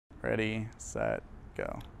Ready, set,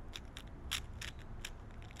 go.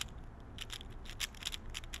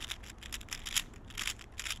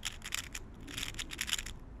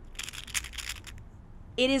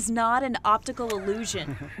 It is not an optical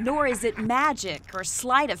illusion, nor is it magic or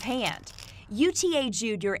sleight of hand. UTA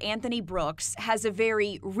junior Anthony Brooks has a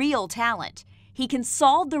very real talent. He can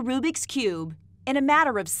solve the Rubik's Cube in a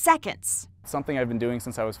matter of seconds. It's something I've been doing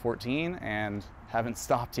since I was 14 and haven't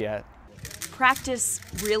stopped yet. Practice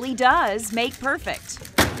really does make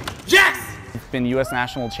perfect. Yes! I've been U.S.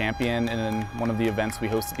 national champion in one of the events we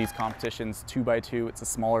hosted these competitions, 2x2. It's a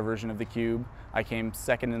smaller version of the cube. I came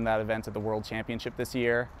second in that event at the World Championship this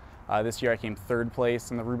year. This year I came third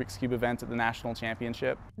place in the Rubik's Cube event at the National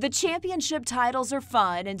Championship. The championship titles are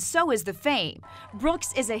fun, and so is the fame.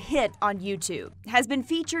 Brooks is a hit on YouTube, has been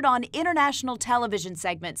featured on international television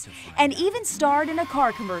segments, and even starred in a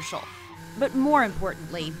car commercial. But more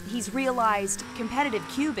importantly, he's realized competitive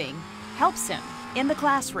cubing helps him in the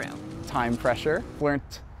classroom. Time pressure, learned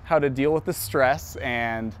how to deal with the stress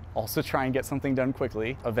and also try and get something done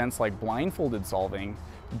quickly. Events like blindfolded solving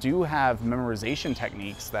do have memorization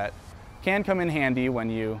techniques that can come in handy when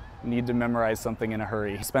you need to memorize something in a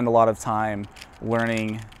hurry. I spend a lot of time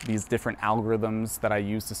learning these different algorithms that I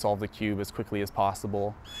use to solve the cube as quickly as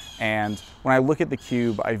possible. And when I look at the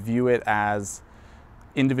cube, I view it as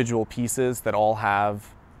individual pieces that all have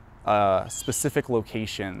a specific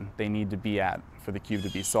location they need to be at for the cube to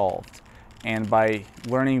be solved. And by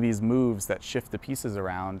learning these moves that shift the pieces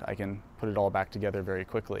around, I can put it all back together very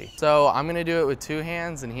quickly. So I'm going to do it with 2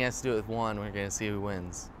 hands and he has to do it with 1. We're going to see who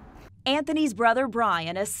wins. Anthony's brother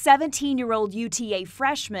Brian, a 17-year-old UTA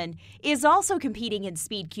freshman, is also competing in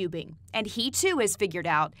speed cubing, and he too has figured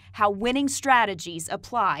out how winning strategies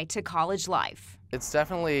apply to college life. It's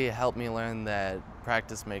definitely helped me learn that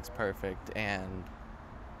practice makes perfect, and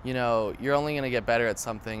you know, you're only going to get better at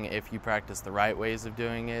something if you practice the right ways of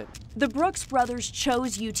doing it. The Brooks brothers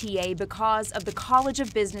chose UTA because of the College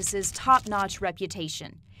of Business's top-notch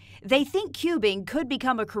reputation. They think cubing could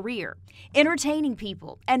become a career, entertaining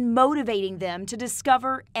people and motivating them to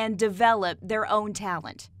discover and develop their own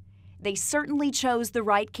talent. They certainly chose the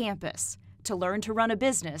right campus to learn to run a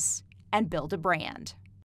business and build a brand.